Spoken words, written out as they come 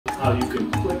how you can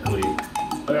quickly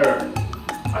earn,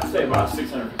 I'd say about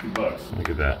 650 bucks. Look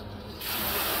at that.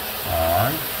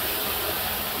 On.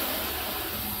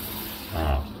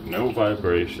 Oh, no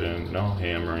vibration, no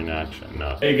hammering action,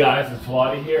 nothing. Hey guys, it's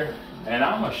Wadi here, and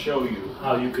I'm gonna show you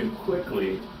how you can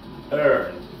quickly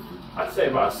earn, I'd say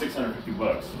about 650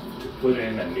 bucks to put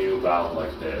in a new valve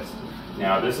like this.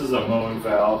 Now this is a Moen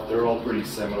valve, they're all pretty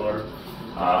similar.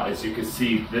 As you can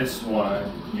see, this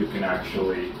one you can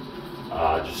actually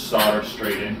just solder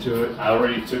straight into it. I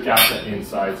already took out the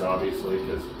insides obviously,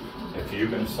 because if you're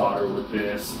going to solder with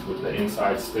this, with the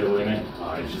insides still in it,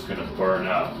 it's just going to burn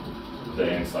up the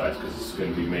insides because it's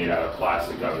going to be made out of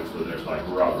plastic. Obviously there's like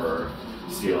rubber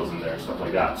seals in there and stuff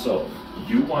like that. So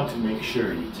you want to make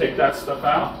sure you take that stuff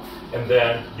out and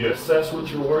then you assess what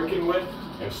you're working with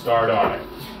and start on it.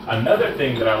 Another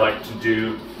thing that I like to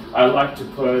do, I like to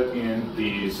put in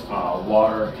these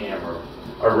water hammer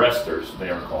arresters, they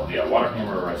are called, yeah, water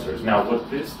hammer arresters. Now what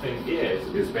this thing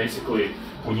is basically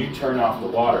when you turn off the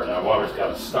water, now water's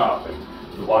got to stop and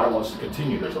the water wants to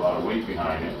continue, there's a lot of weight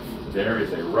behind it. There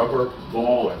is a rubber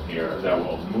ball in here that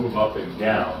will move up and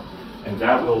down, and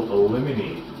that will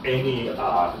eliminate any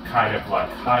kind of like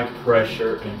high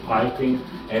pressure in piping.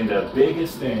 And the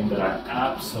biggest thing that I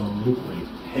absolutely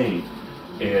hate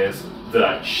is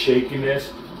the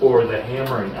shakiness or the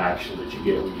hammering action that you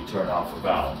get when you turn off a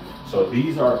valve. So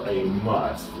these are a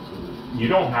must. You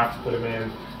don't have to put them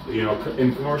in, you know,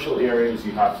 in commercial areas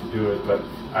you have to do it, but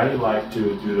I like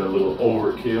to do the little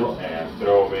overkill and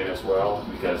throw them in as well,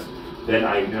 because then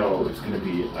I know it's going to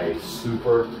be a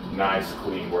super nice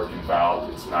clean working valve.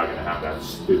 It's not going to have that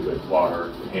stupid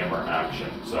water hammer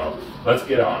action. So let's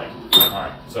get on it.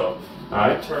 Alright, so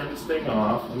I turn this thing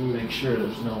off. Let me make sure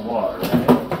there's no water in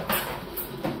it.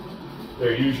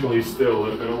 There's usually still a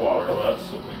little bit of water left,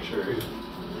 so make sure you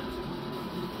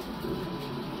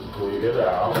bleed it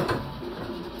out.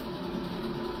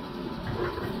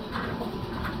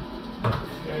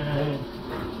 Okay.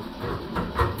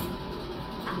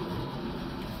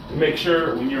 Make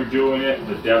sure when you're doing it,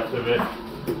 the depth of it,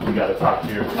 you got to talk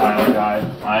to your tile guy.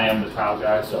 I am the tile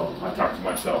guy, so I talk to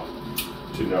myself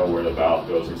to know where the valve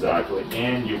goes exactly.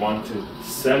 And you want to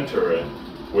center it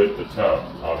with the tub,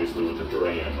 obviously with the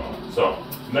drain and all. So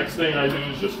next thing I do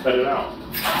is just cut it out.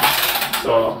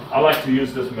 So I like to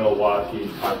use this Milwaukee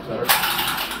pipe cutter.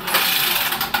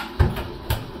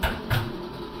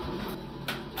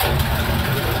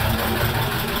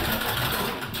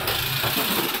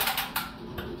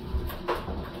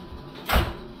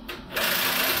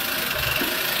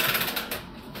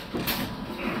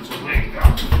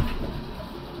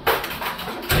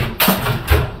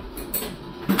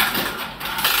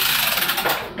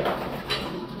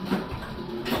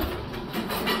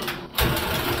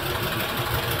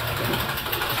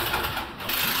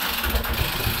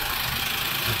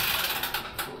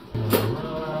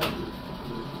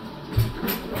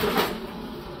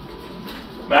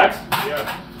 Max?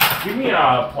 Yeah. Give me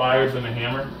pliers and a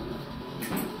hammer.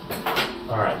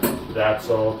 Alright, that's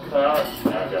all cut.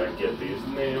 Now I gotta get these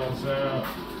nails out.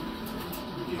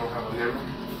 You don't have a hammer?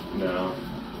 No.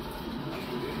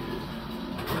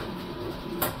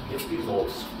 Get these old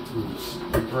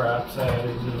straps out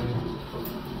of here.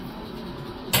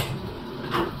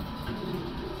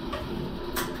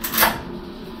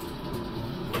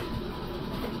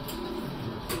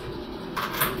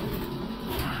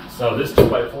 So this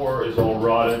 2x4 is all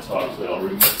rotted, so obviously I'll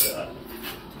remove that.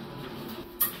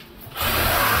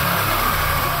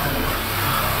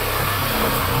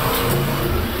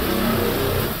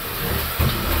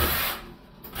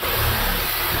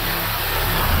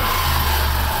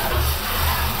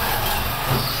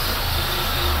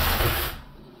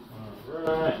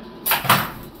 Alright.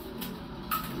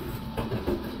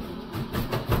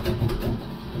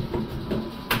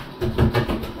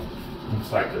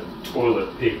 Looks like the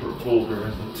toilet paper holder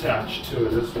is attached to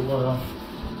it as well.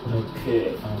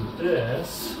 Okay, on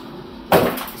this,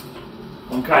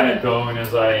 I'm kind of going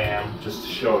as I am just to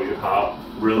show you how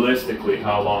realistically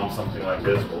how long something like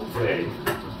this will take.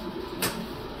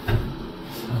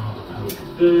 So look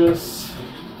at this.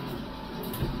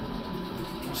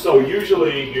 So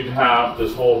usually you'd have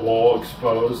this whole wall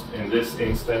exposed. In this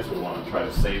instance, we want to try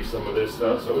to save some of this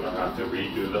stuff so we don't have to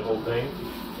redo the whole thing.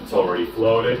 It's already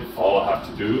floated. All I have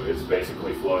to do is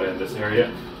basically float in this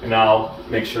area, and I'll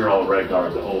make sure I'll red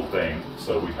guard the whole thing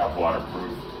so we have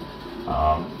waterproof.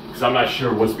 Because I'm not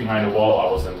sure what's behind the wall. I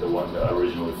wasn't the one that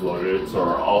originally floated it, so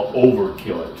I'll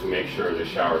overkill it to make sure the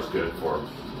shower's good for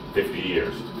 50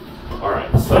 years. All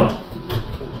right, so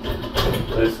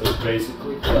this is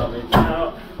basically coming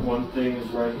out. One thing is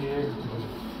right here.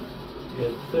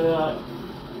 Get that.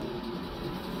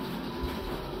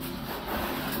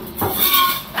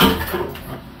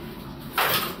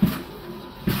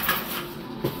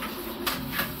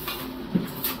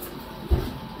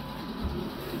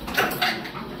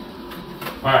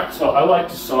 Alright, so I like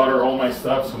to solder all my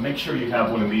stuff, so make sure you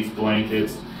have one of these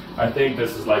blankets. I think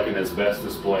this is like an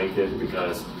asbestos blanket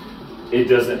because it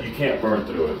doesn't, you can't burn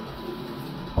through it.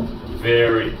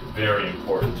 Very, very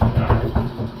important to know. And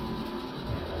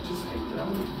I just hate that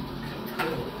one.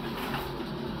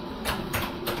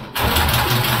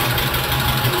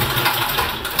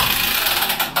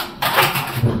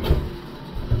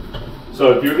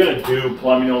 So if you're gonna do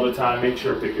plumbing all the time, make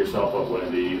sure to pick yourself up one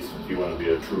of these if you want to be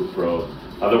a true pro.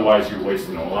 Otherwise, you're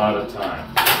wasting a lot of time.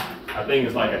 I think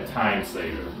it's like a time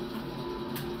saver.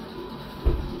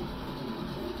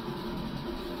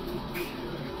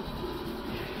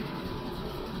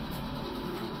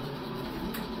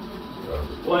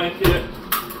 Blanket.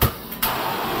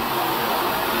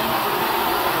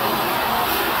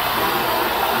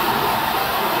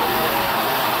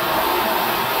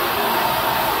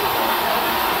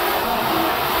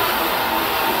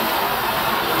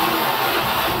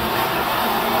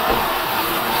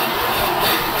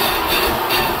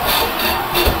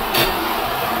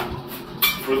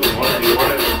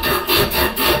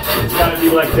 It's gotta be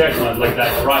like Declan, like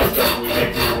that dry stuff we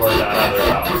make before that other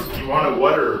house. You want it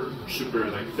wet or super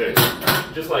like thick?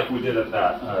 Just like we did at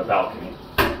that balcony.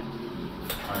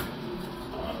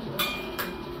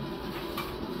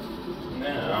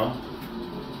 Now,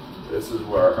 this is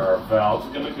where our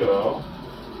valve's gonna go.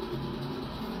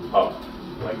 Up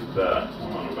like that,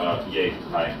 on about yay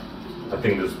height. I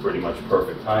think this is pretty much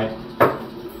perfect height.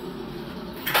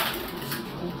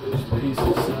 These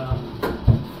pieces out.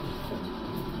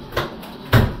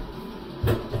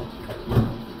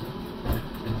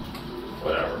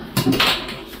 Whatever.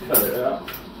 Just cut it out.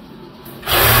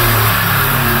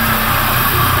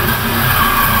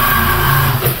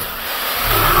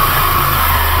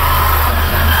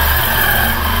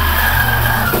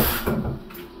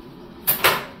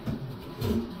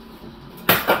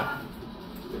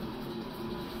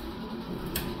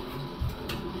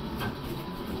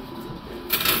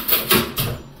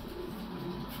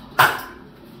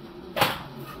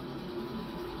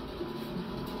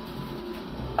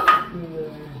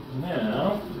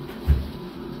 Now,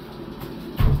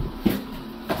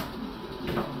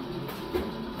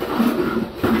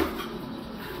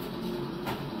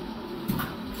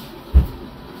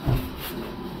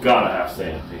 gotta have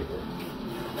sandpaper.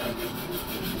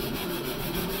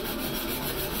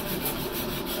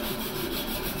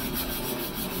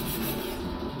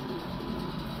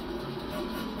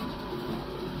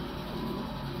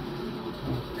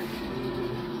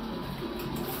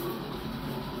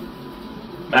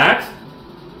 Max?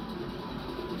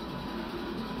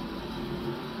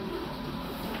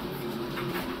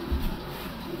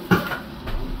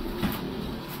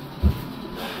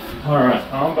 Alright,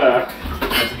 I'm back.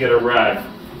 Let's get a rag.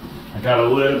 I got a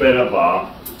little bit of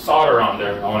solder on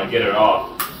there. I want to get it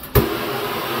off. So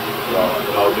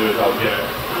what I'll do is I'll get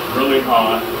it really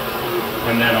hot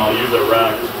and then I'll use a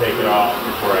rag to take it off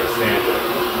before I sand it.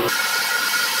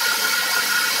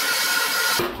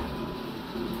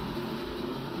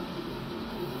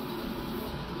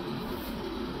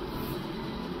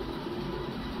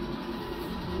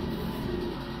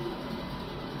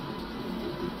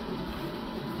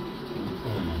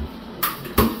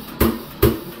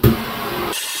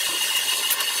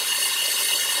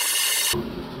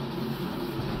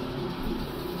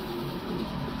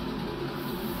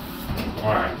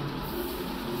 Alright,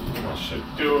 that should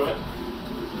do it.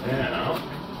 Now,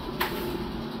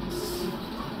 let's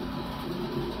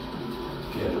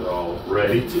get it all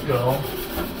ready to go.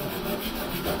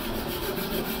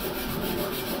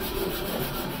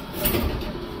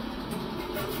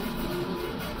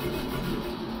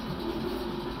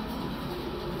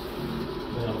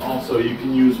 And also, you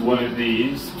can use one of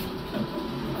these.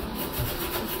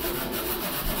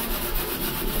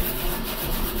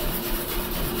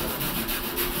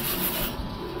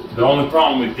 The only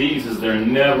problem with these is they're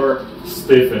never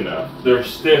stiff enough. They're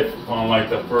stiff on like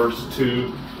the first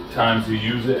 2 times you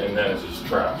use it and then it's just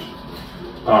trash.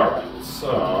 Alright,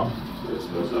 so this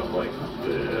goes up like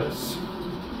this.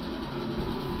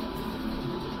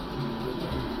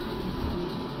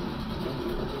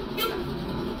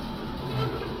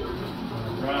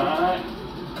 Alright.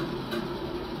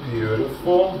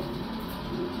 Beautiful.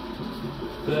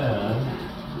 Then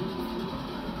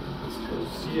this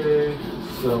goes yay.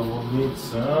 So we'll need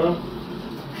some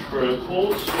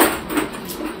triples.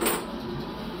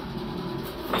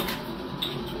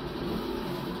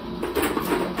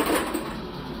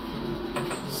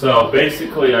 So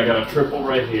basically I got a triple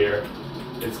right here.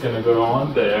 It's gonna go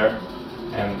on there,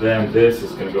 and then this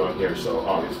is gonna go in here. So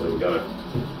obviously we gotta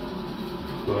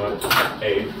put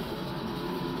a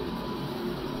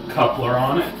coupler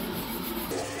on it.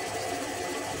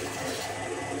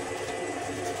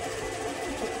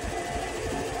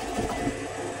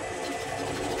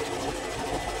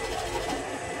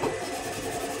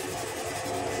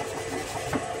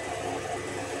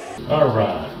 All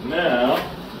right, now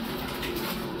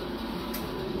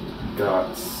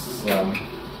got some.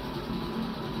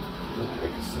 What the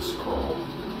heck is this called?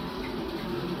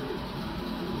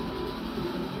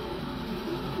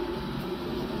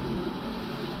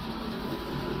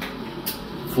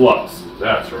 Flux.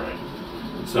 That's right.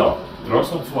 So throw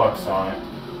some flux on it.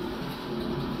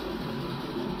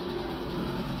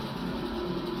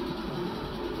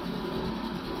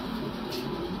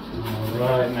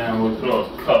 Right now we'll throw a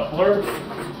coupler.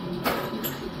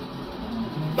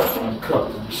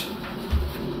 Couplers.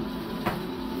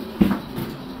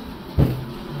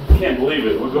 Can't believe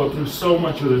it. We'll go through so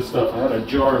much of this stuff. I had a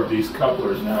jar of these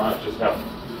couplers. Now I just have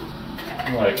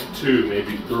like 2,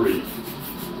 maybe 3.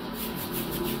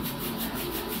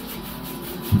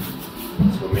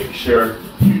 So make sure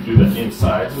you do the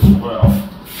insides as well.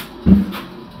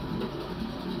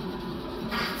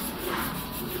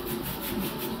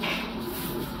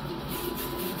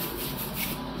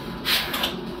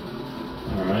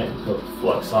 Put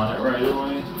flux on it right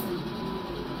away.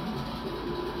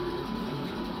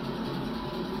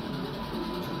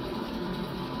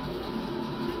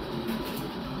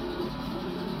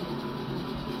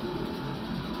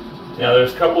 Now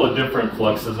there's a couple of different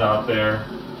fluxes out there,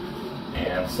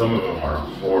 and some of them are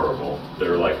horrible.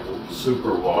 They're like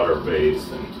super water based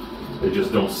and they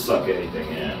just don't suck anything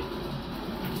in.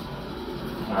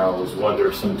 I always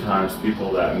wonder sometimes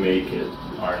people that make it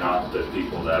are not the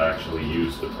people that actually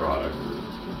use the product.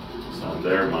 So in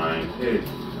their mind, hey,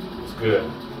 it's good.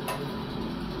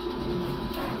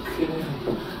 Okay.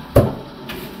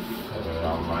 Put it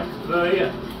on like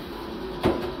that.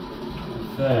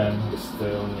 Then we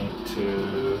still need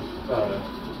to,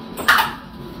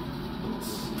 let's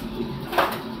see,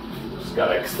 just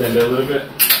gotta extend it a little bit.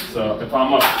 So if I'm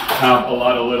gonna have a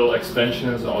lot of little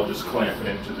extensions, I'll just clamp it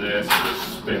into this and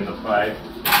just spin the pipe.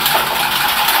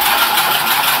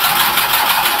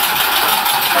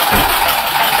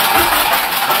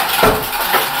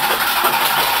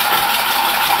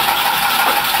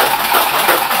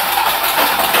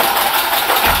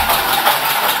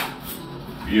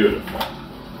 Beautiful.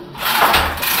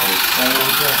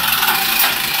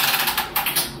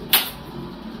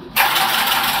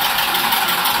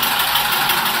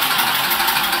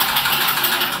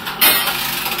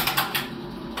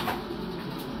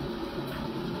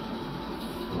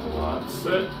 That's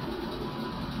it.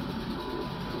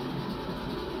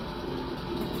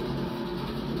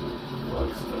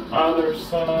 Flux the other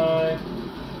side.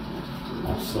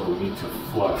 Also, we need to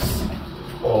flux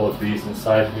all of these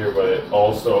inside here, but it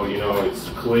also, you know, it's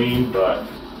clean, but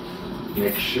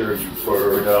make sure you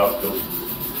burr it up.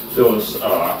 Those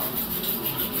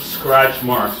scratch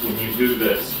marks, when you do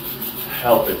this,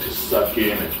 help it to suck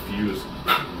in and fuse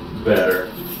better.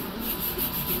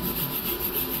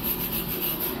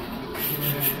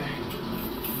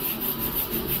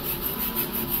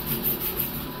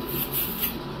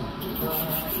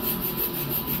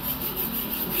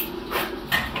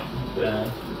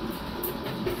 Then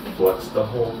flux the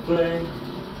whole thing.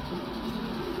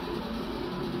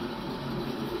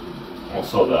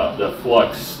 Also the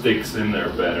flux sticks in there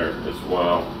better as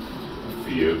well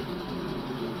if you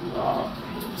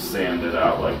sand it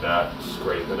out like that,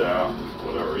 scrape it out,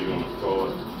 whatever you want to call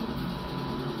it.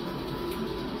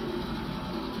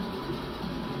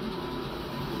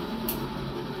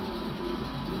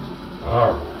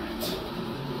 Alright.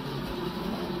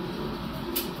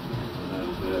 A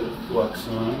little bit of flux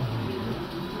on here.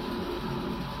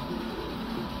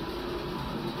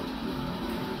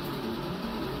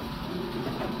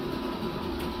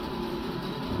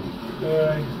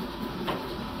 Okay.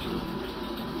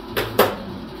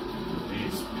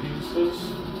 These pieces.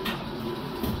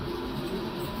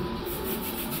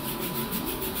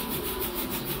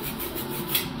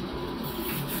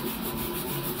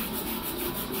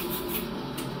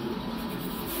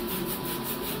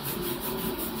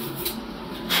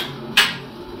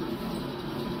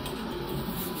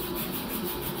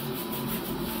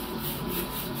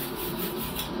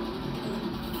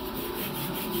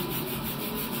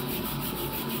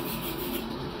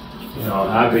 You know,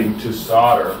 having to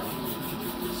solder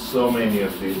so many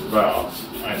of these valves,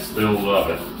 I still love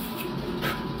it.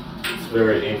 It's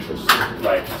very interesting.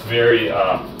 Like, it's very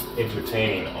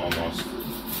entertaining almost.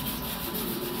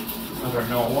 I don't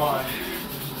know why.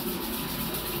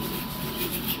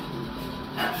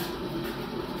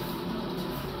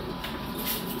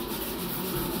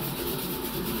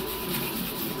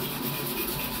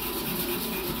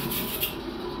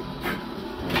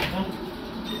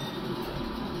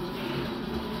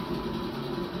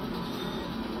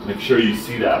 Make sure you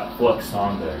see that flux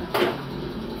on there.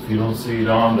 If you don't see it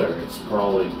on there, it's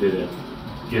probably didn't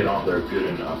get on there good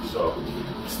enough, so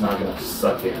it's not going to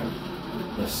suck in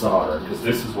the solder, because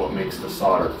this is what makes the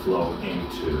solder flow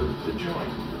into the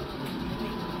joint.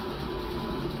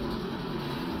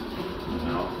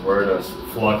 Now, where the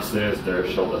flux is, there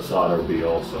shall the solder be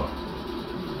also.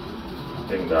 I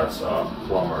think that's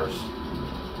Plumber's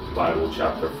Bible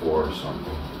chapter 4 or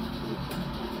something.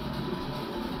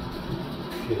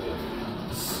 Okay,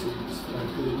 let's see, is that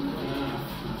good enough?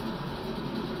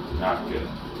 Not good.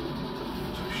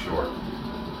 Too short.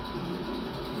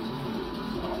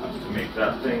 I'll have to make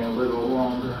that thing a little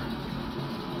longer.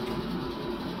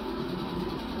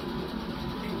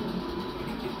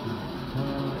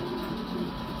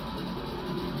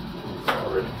 It's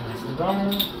already has it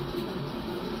on.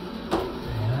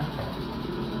 Yeah.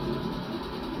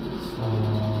 So,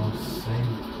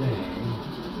 same thing.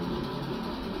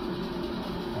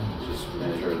 Just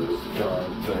measure this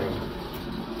darn thing.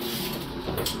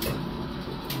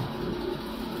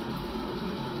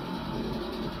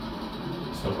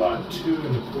 So about 2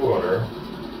 1/4.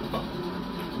 I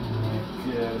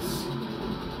guess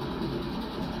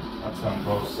that's on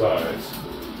both sides.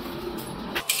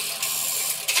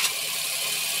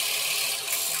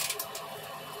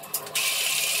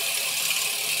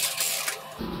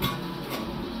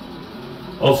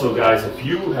 Also guys, if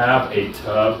you have a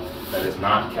tub that is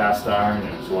not cast iron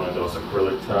and it's one of those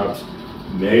acrylic tubs,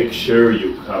 make sure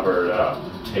you cover it up.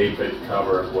 Tape it,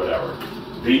 cover it, whatever.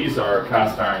 These are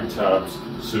cast iron tubs,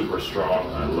 super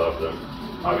strong, I love them.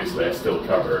 Obviously I still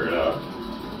cover it up.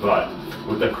 But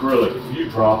with acrylic, if you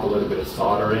drop a little bit of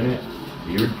solder in it,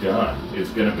 you're done. It's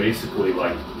gonna basically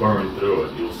like burn through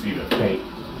it. You'll see the paint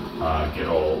get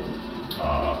all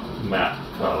matte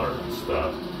color and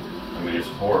stuff. I mean, it's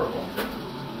horrible.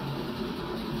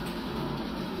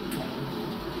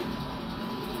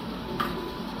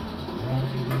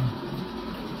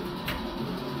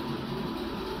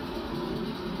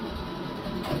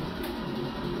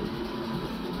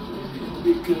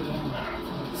 Be good enough.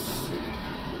 Let's see.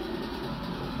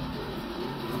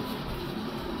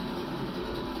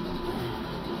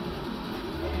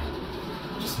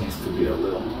 Just needs to be a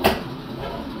little more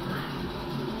longer.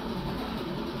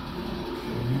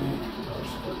 Okay,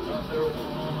 there's another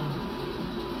one.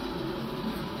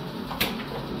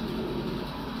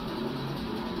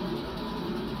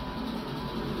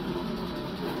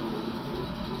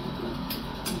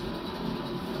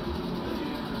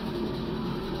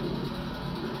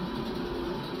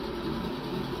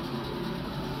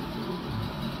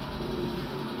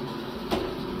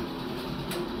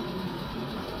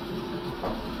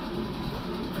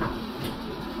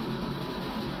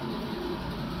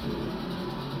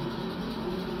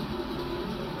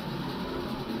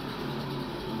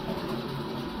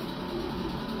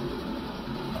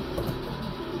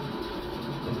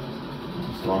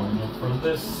 Long enough for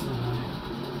this side.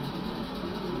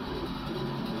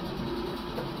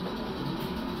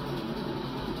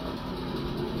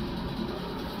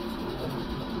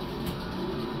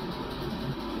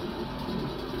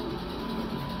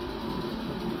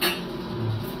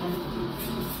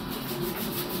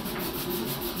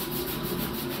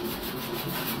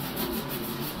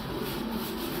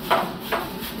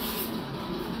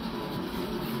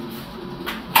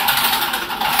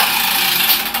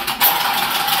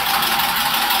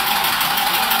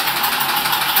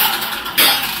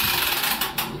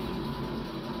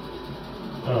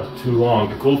 Too long.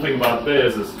 The cool thing about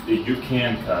this is that you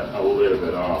can cut a little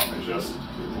bit off. It's just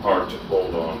hard to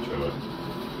hold on to it.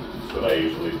 That's what I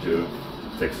usually do.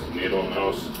 Take some needle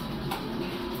nose.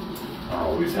 I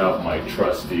always have my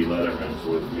trusty Leathermans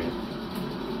with me.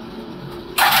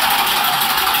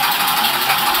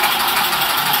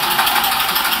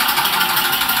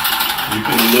 You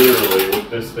can literally, with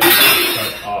this thing,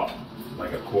 cut off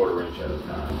like a 1/4 inch at a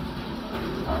time.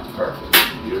 Perfect.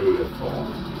 Beautiful.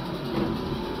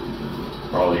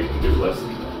 Probably you can do less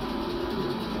than that.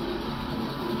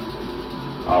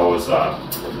 I was,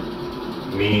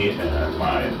 me and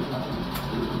my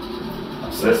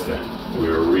assistant, we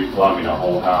were replumbing a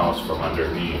whole house from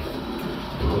underneath.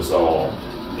 It was all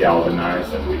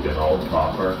galvanized and we did all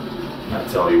copper. And I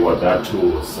tell you what, that tool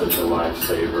was such a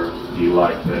lifesaver. He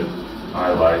liked it,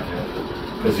 I like it.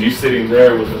 Because you sitting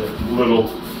there with a little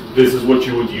this is what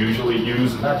you would usually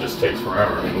use, and that just takes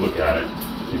forever. I mean, look at it.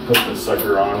 You put the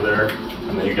sucker on there,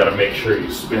 and then you got to make sure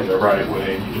you spin the right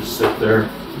way. And you just sit there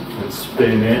and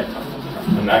spin it,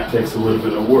 and that takes a little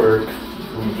bit of work.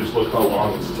 And just look how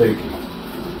long it's taking.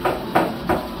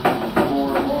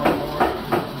 More and more and more.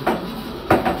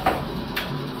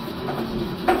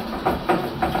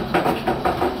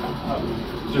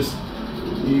 Just,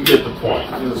 you get the point.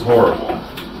 It is horrible.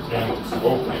 And it's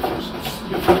opening for some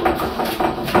stupid.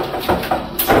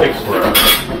 It takes forever.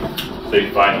 So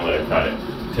you finally let it cut it.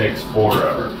 It takes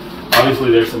forever.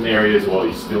 Obviously, there's some areas where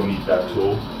you still need that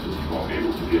tool because you won't be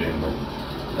able to get in with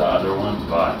the other one,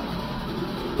 but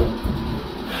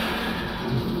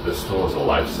this tool is a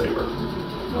lifesaver.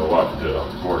 My wife did a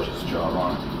gorgeous job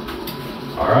on it.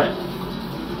 Alright,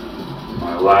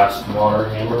 my last water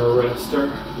hammer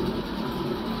arrestor.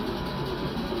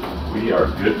 We are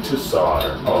good to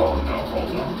solder. Oh no,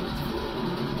 hold on.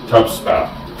 Tough spout,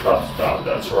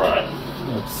 that's right.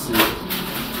 Let's see.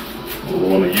 We'll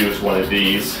want to use one of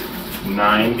these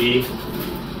 90.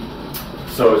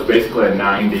 So it's basically a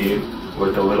 90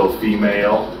 with a little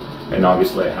female, and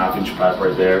obviously a 1/2 inch pipe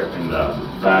right there, and the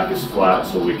back is flat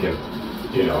so we can,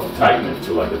 you know, tighten it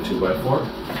to like a 2x4.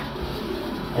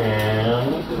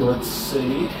 And let's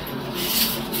see,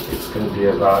 it's going to be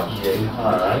about yay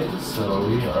high, so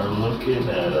we are looking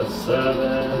at a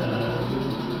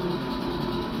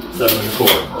 7.25 for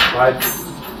pipe.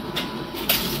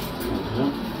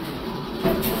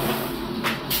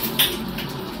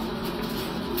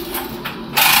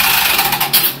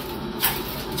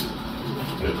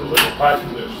 There's a little pipe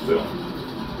in there still.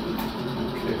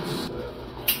 Okay, 7.25.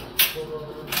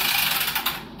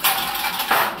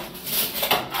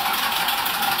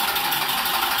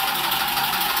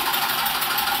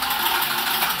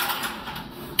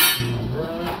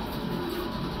 Alright.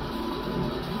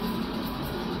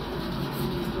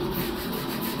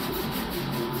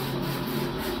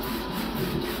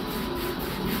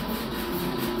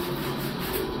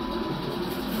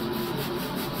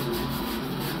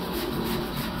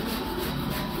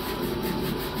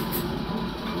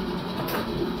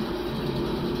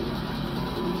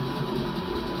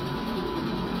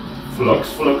 Flux,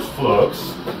 flux,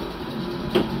 flux.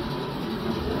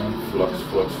 And flux,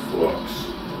 flux, flux.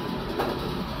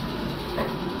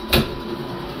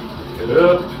 Pick it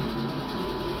up.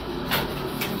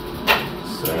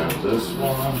 Sand this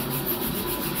one.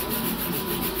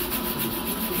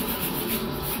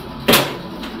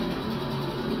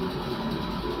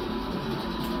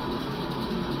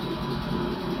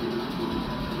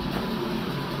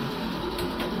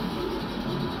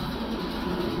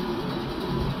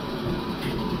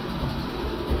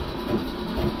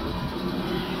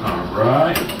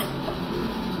 Alright.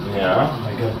 Yeah, I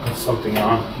gotta put something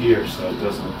on here so it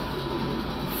doesn't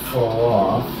fall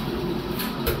off.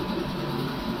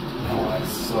 Now I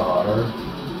solder.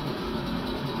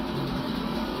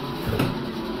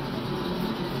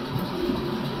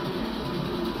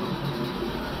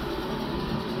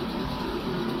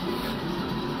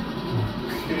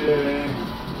 Okay,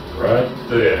 right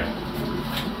there.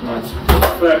 That's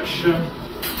perfection.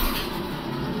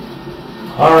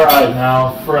 Alright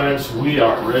now friends, we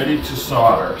are ready to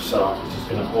solder. So I'm just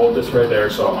going to hold this right there.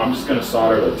 So I'm just going to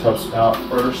solder the tub spout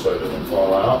first so it doesn't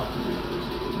fall out.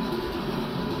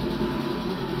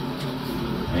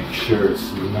 Make sure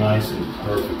it's nice and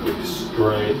perfectly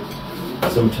straight.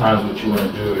 Sometimes what you want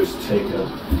to do is take a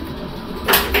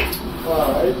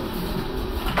pipe.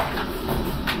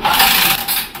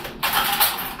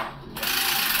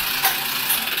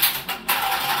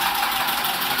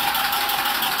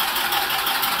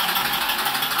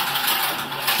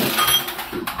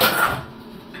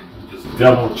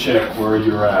 Double check where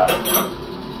you're at.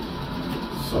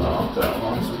 So that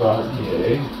one's about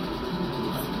yay.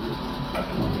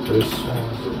 This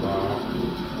one's about.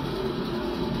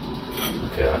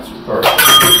 Okay, that's perfect.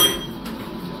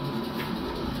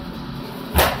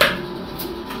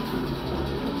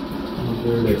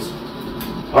 There it is.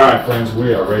 Alright friends,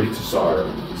 we are ready to solder.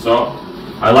 So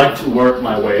I like to work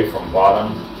my way from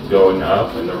bottom going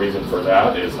up, and the reason for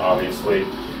that is obviously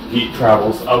heat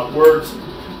travels upwards.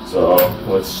 So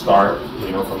let's start,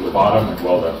 from the bottom, and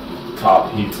while the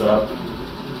top heats up,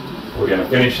 we're going to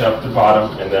finish up the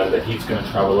bottom, and then the heat's going to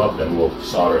travel up, and we'll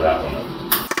solder that one up.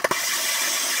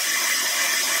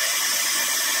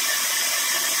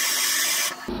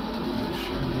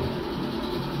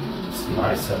 It's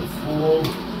nice and full.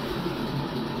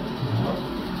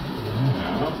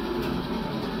 Yeah.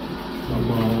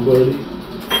 Come on, buddy. It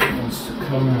wants to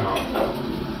come out.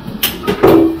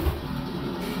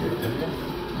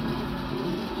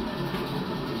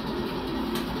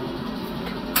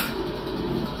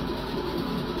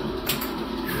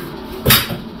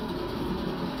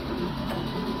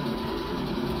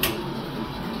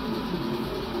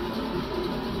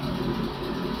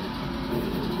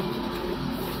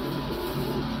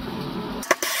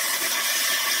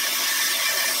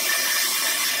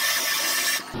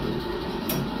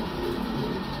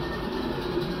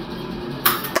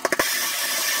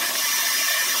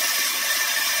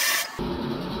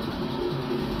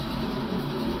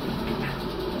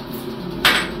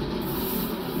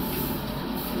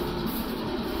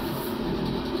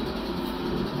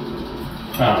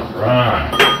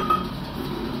 Alright.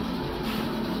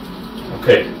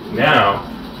 Okay, now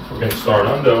we're going to start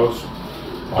on those.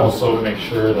 Also make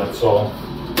sure that's all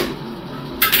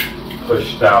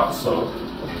pushed out so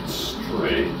it's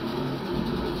straight.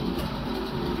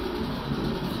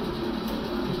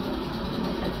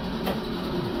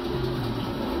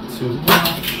 Too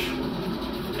much.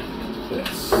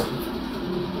 This.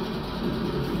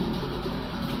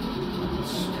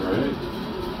 Straight.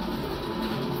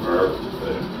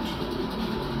 Perfect.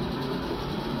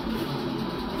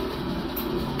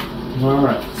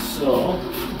 Alright, so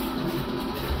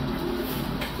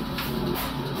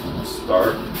I'll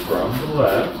start from the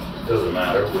left. Doesn't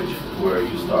matter where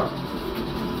you start.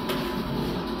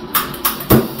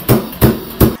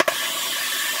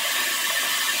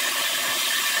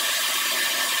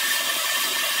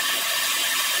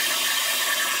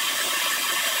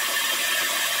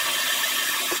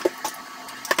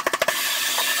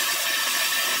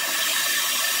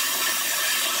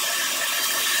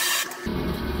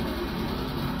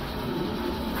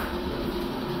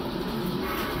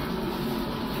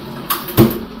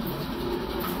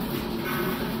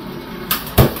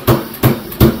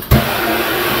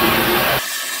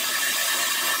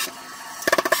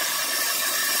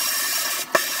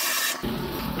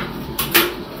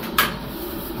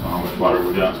 What are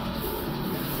we done?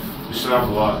 We still have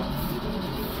a lot.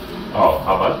 Oh,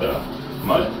 how about the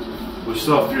mud? We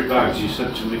still have 3 bags. You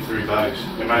said to leave 3 bags.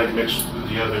 And I mixed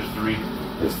the other 3.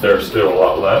 Is there still a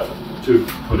lot left to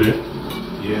put in?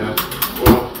 Yeah.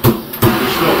 Well,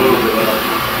 there's still a little bit left.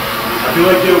 I feel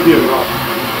like it'll be enough.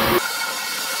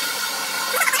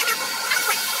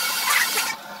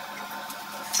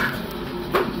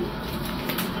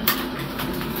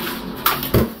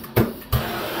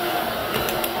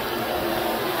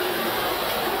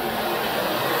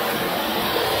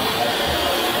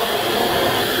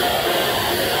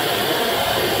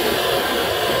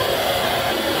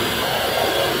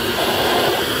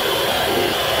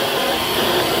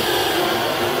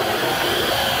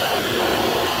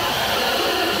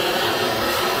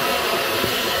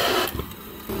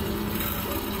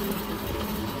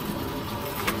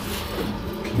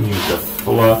 Use the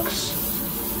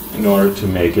flux in order to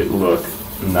make it look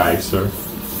nicer.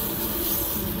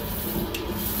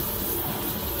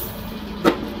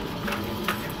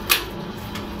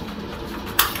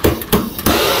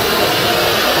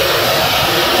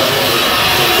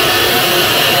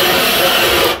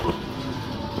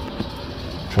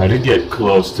 Try to get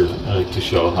close to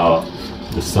show how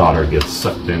the solder gets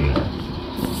sucked in there.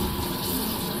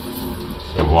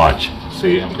 So watch.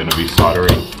 See, I'm going to be soldering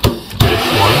this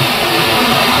one.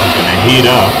 I'm going to heat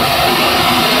up.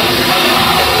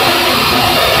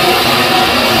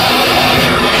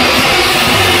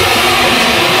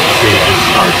 See, it just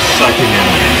starts sucking in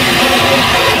there.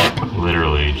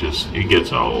 Literally, it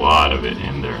gets a lot of it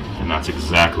in there. And that's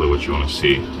exactly what you want to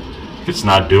see. If it's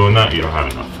not doing that, you don't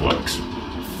have enough flux.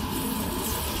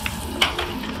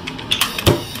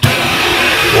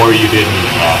 Or you didn't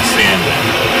sand it.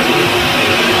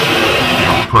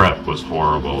 Your prep was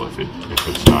horrible if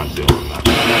it's not doing that.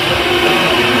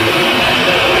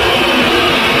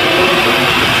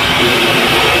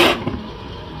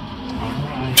 All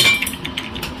right.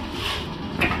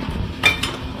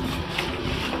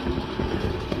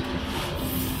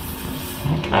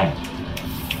 Okay.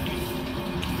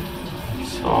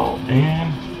 It's all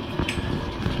in.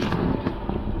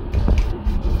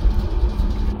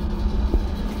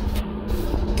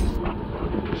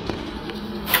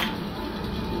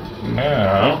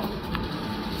 Now,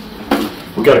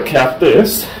 we gotta cap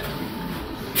this.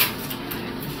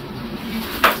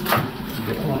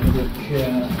 Get one of the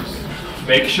caps.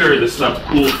 Make sure this stuff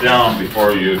cools down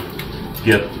before you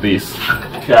get these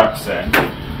caps in.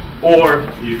 Or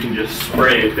you can just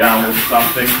spray it down with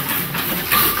something.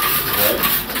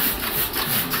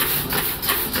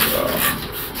 So,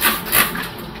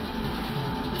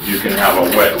 you can have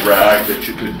a wet rag that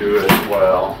you could do as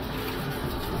well.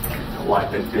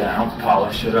 Wipe it down,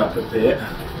 polish it up a bit.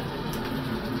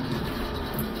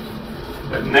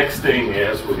 The next thing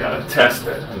is we gotta test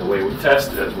it. And the way we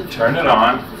test it is we turn it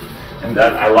on, and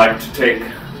then I like to take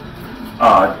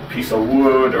a piece of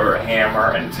wood or a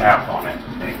hammer and tap on it.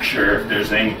 Make sure if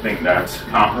there's anything that's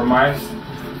compromised,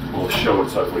 we'll show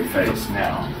its ugly face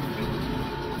now.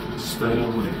 Instead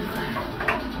of later.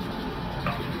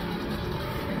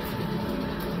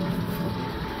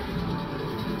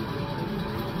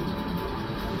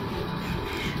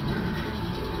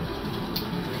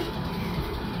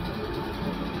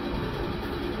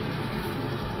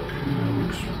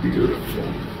 Beautiful.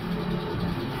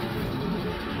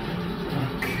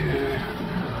 Okay.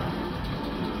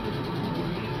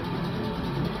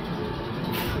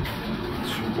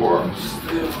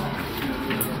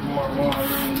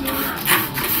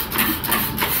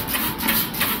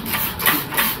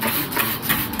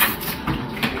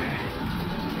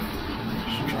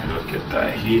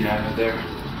 heat out of there.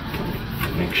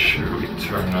 Make sure we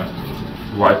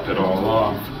wipe it all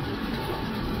off.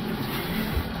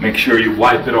 Make sure you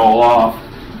wipe it all off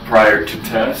prior to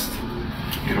test.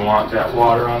 You don't want that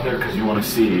water on there because you want to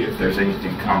see if there's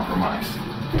anything compromised.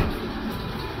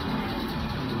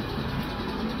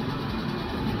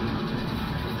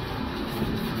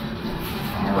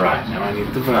 Alright, now I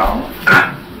need the valve.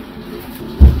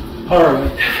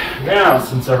 Alright, now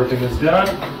since everything is done,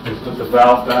 we put the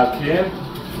valve back in.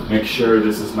 Make sure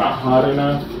this is not hot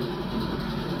enough.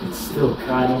 It's still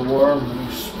kind of warm. Let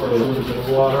me spray a little bit of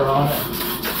water on it.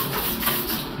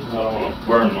 I don't want to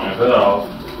burn my valve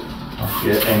or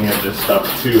get any of this stuff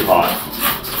too hot.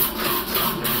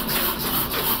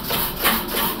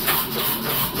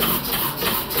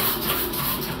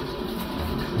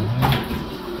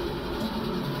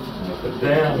 Wipe it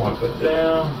down, wipe it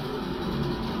down.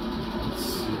 Let's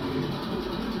see.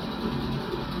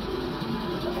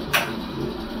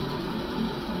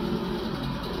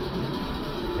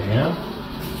 And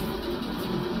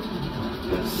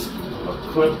this little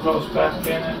clip goes back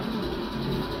in it.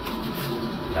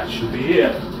 That should be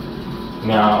it.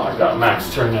 Now I got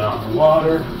Max turning on the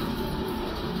water.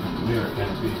 And we are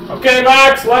going to be... Okay,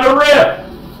 Max, let it rip!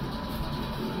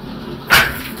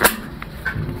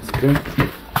 That's good.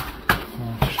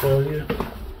 I'll show you.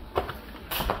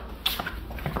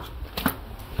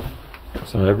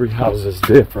 So every house is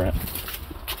different.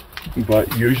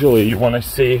 But usually you want to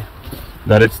see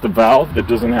that it's the valve that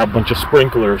doesn't have a bunch of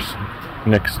sprinklers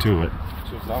next to it.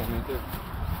 So it's that one right there?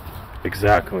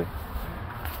 Exactly.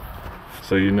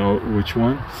 So you know which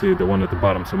one? See, the one at the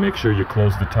bottom. So make sure you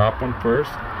close the top one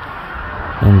first,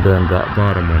 and then that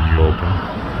bottom one you open.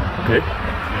 Okay?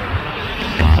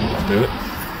 Let's do it.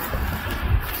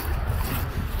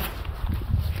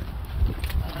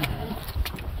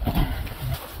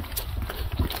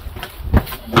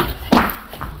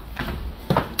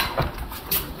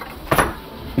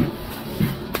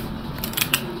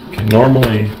 Okay,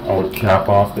 normally I would cap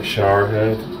off the shower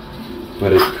head,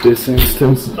 but in this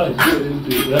instance, I didn't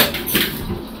do that.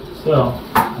 So,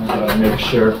 I gotta make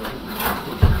sure.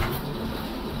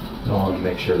 I want to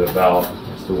make sure the valve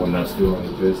is the one that's doing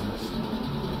the business.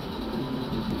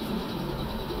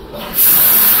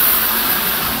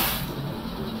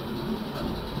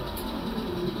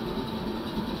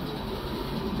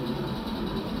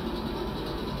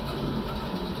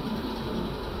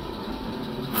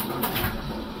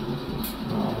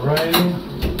 Alrighty.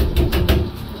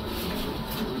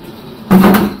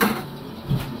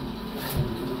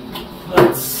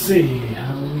 Let's see,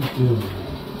 how are we doing?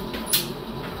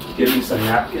 Give me some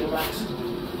napkin, Max?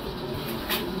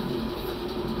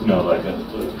 No, like a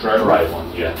dry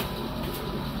one, yeah.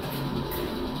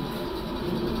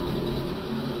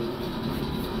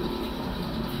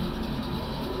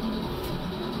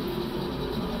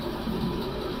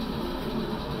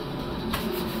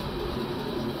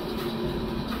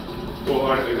 Well,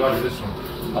 I got this one.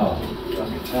 Oh, let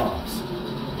me tell us.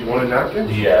 You want a napkin?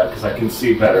 Yeah, because I can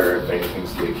see better if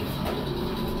anything's leaking.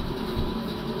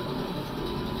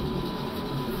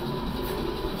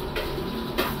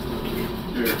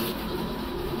 Here.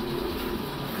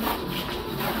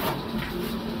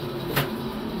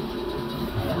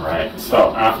 Alright,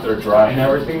 so after drying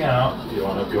everything out, you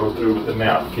want to go through with the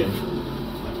napkin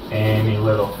any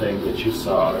little thing that you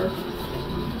solder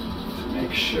to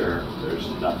make sure there's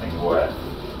nothing wet.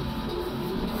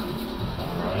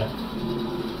 Alright.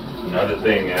 Another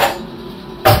thing is,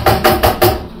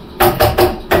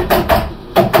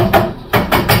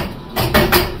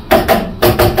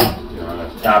 you want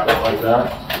to tap it like that,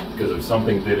 because if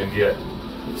something didn't get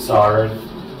soldered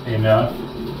enough,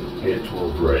 it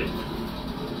will break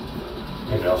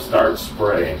and it'll start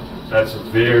spraying. That's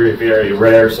very, very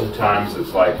rare. Sometimes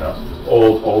it's like an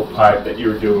old pipe that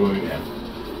you're doing, and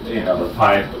you know, the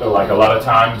pipe, like a lot of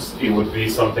times it would be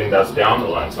something that's down the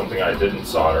line, something I didn't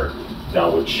solder, that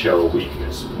would show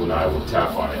weakness when I would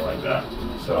tap on it like that.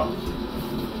 So,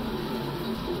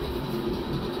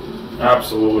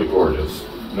 absolutely gorgeous.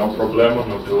 No problema,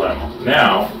 no dilemma.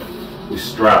 Now, we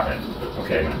strap it.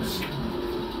 Okay, Max.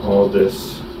 All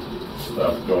this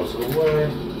stuff goes away.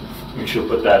 Make sure to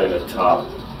put that in the top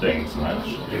things, Max.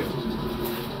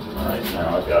 Alright,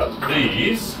 now I got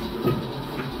these.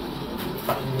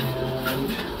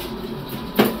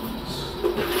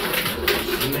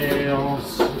 And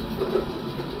nails.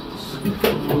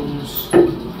 Screws.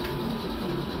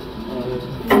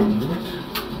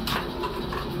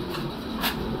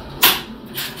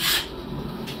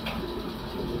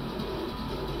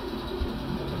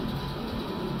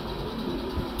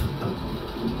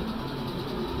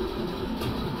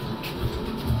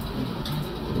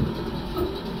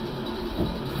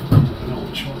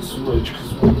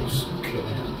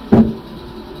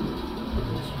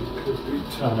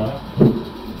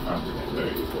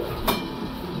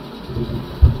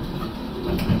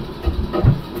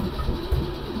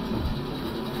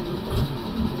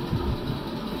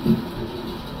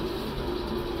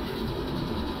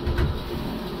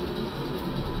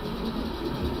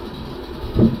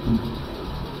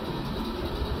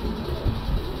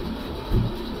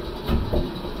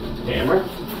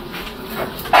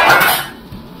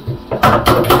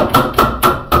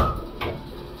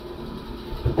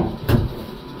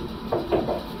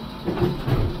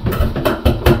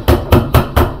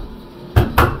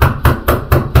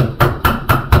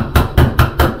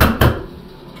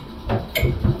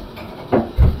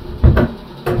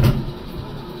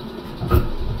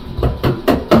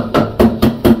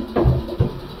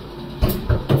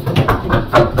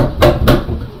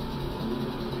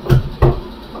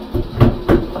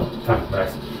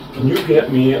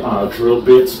 get me drill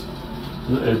bits.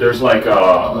 There's like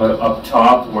up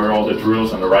top where all the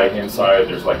drills on the right hand side,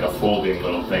 there's like a folding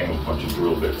little thing with a bunch of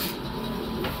drill bits.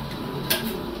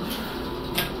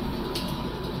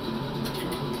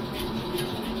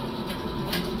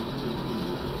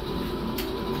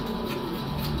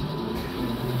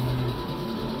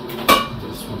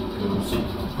 This one goes on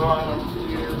the bottom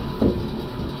here.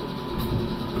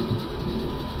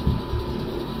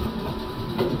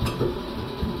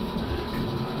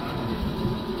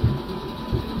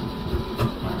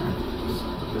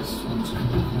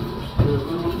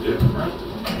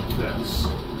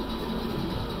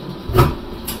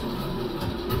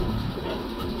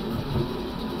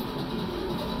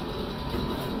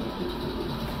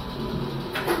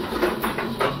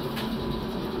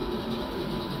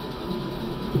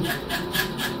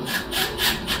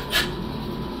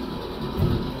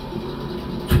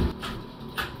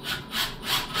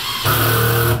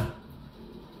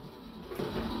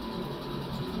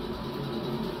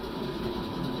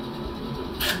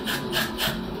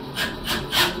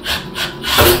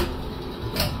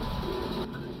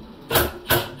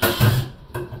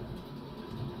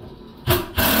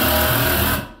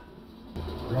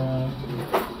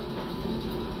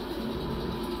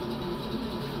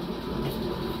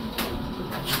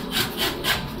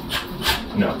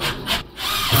 No.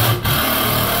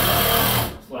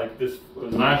 It's like this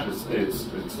knife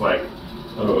it's like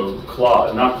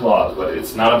claw, not claw, but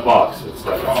it's not a box. It's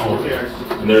like a full here,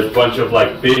 and there's a bunch of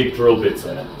like big drill bits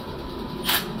in it.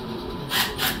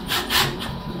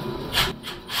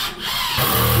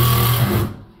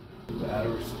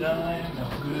 Battery's dying. No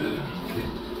good. Okay.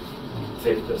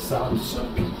 Take this out so I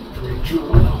can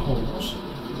pre-drill the holes.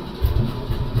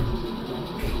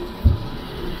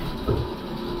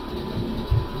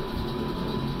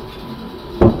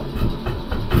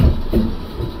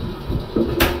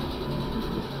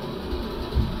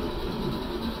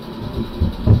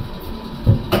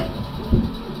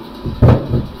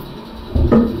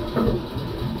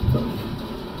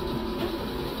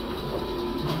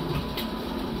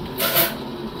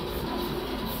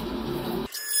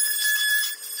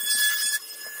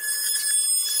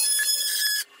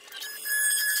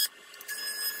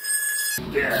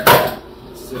 There.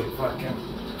 Let's see if I can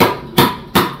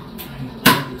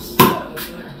get this out of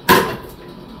there.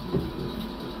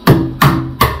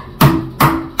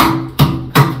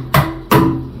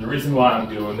 The reason why I'm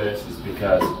doing this is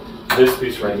because this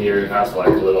piece right here has like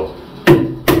a little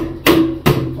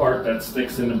part that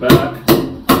sticks in the back.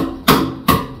 And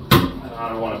I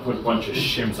don't want to put a bunch of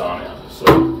shims on it, so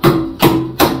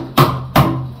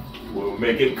we'll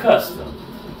make it custom.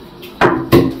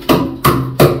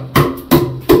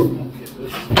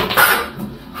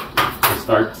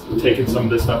 Start taking some of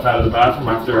this stuff out of the bathroom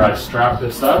after I strap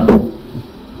this up.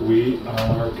 We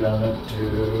are gonna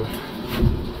do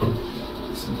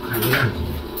some cleaning.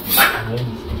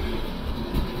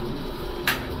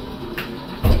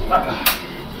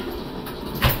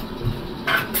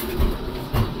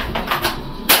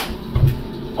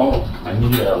 Oh, I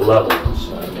need a level,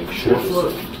 so I make sure. 4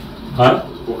 foot. Huh?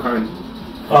 What kind?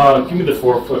 Give me the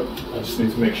 4 foot. I just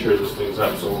need to make sure this thing's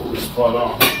absolutely spot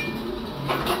on.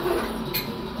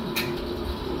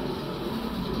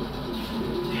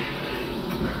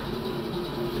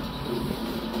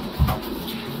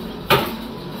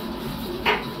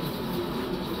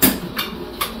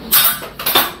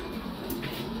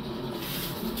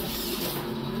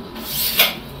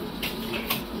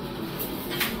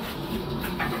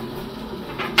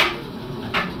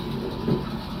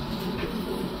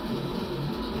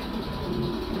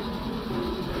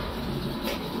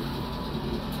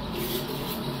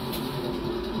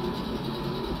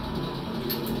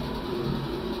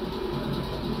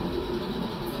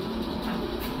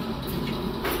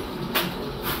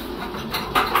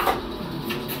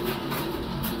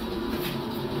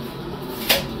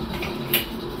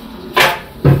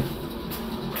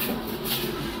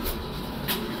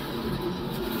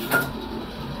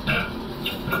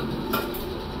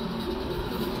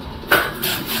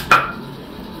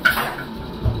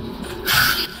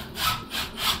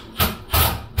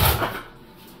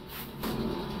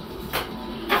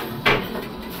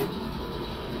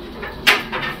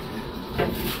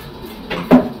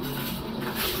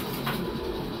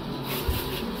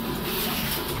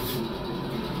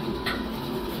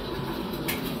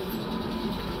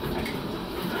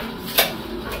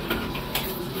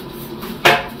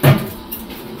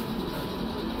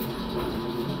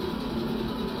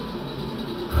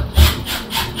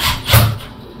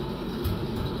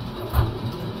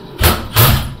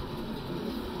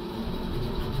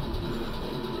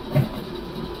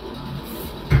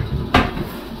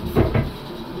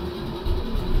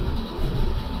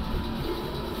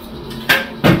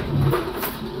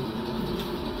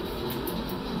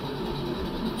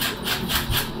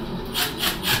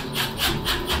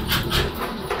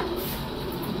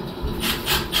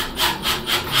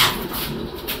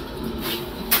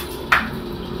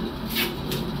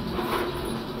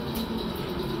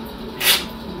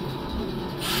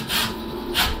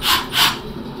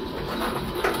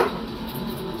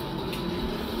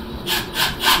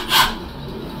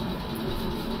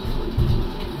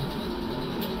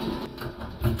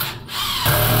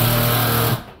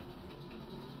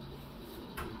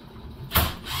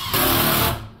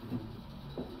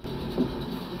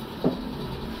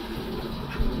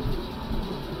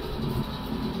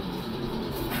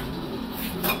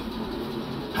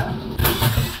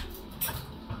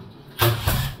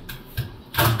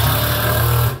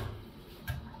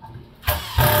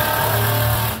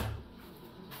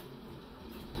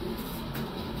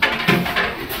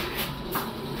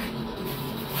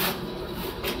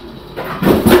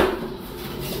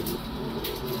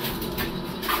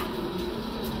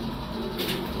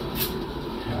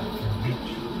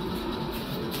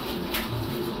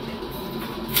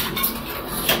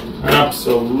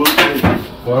 absolutely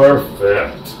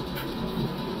perfect.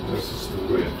 This is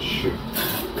the way it should.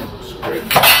 Looks great.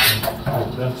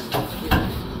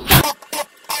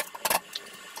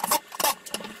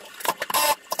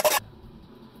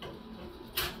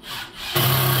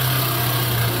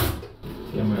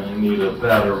 I'm gonna need a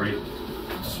battery,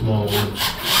 small one.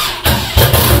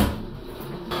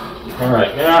 All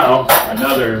right, now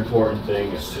another important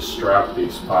thing is to strap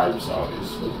these pipes,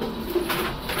 obviously.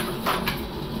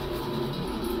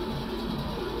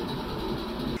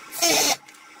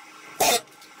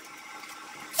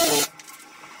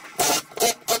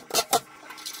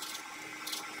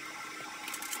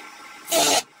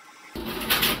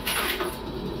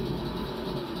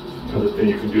 Another thing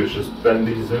you can do is just bend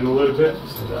these in a little bit,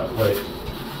 so that way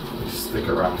they stick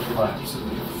around the pipes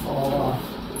and they fall off.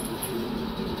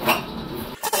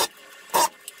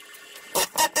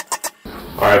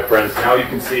 Alright friends, now you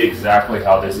can see exactly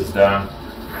how this is done.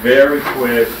 Very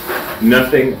quick,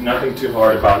 nothing too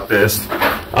hard about this.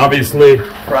 Obviously,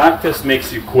 practice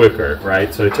makes you quicker,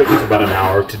 right? So it took us about an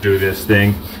hour to do this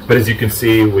thing. But as you can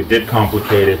see, we did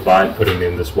complicate it by putting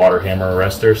in this water hammer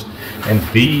arresters. And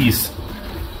these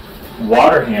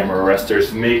water hammer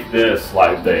arresters make this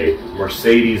like the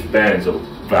Mercedes-Benz of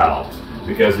valves.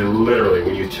 Because it literally,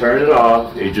 when you turn it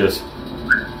off, it just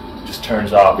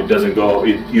turns off. It doesn't go,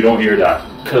 you don't hear that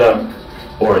clunk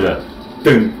or the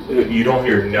ding. You don't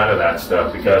hear none of that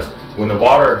stuff, because when the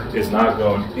water is not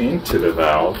going into the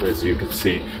valve, as you can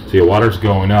see, so your water's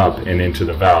going up and into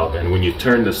the valve, and when you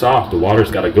turn this off, the water's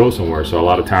got to go somewhere. So a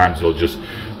lot of times it'll just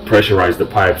pressurize the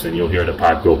pipes and you'll hear the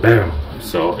pipe go bam.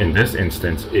 So in this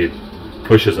instance, it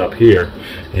pushes up here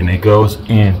and it goes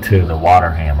into the water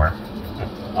hammer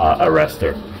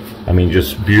arrestor. I mean,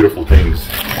 just beautiful things.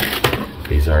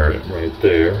 These are right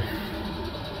there.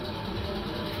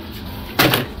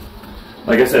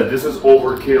 Like I said, this is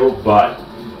overkill, but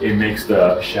it makes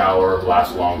the shower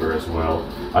last longer as well.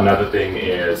 Another thing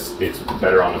is it's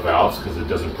better on the valves because it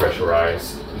doesn't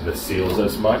pressurize the seals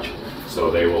as much,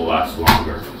 so they will last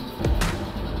longer.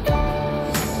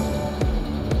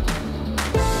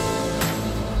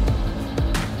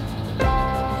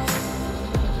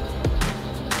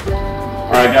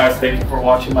 Alright guys, thank you for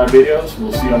watching my videos.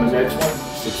 We'll see you on the next one.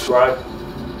 Subscribe.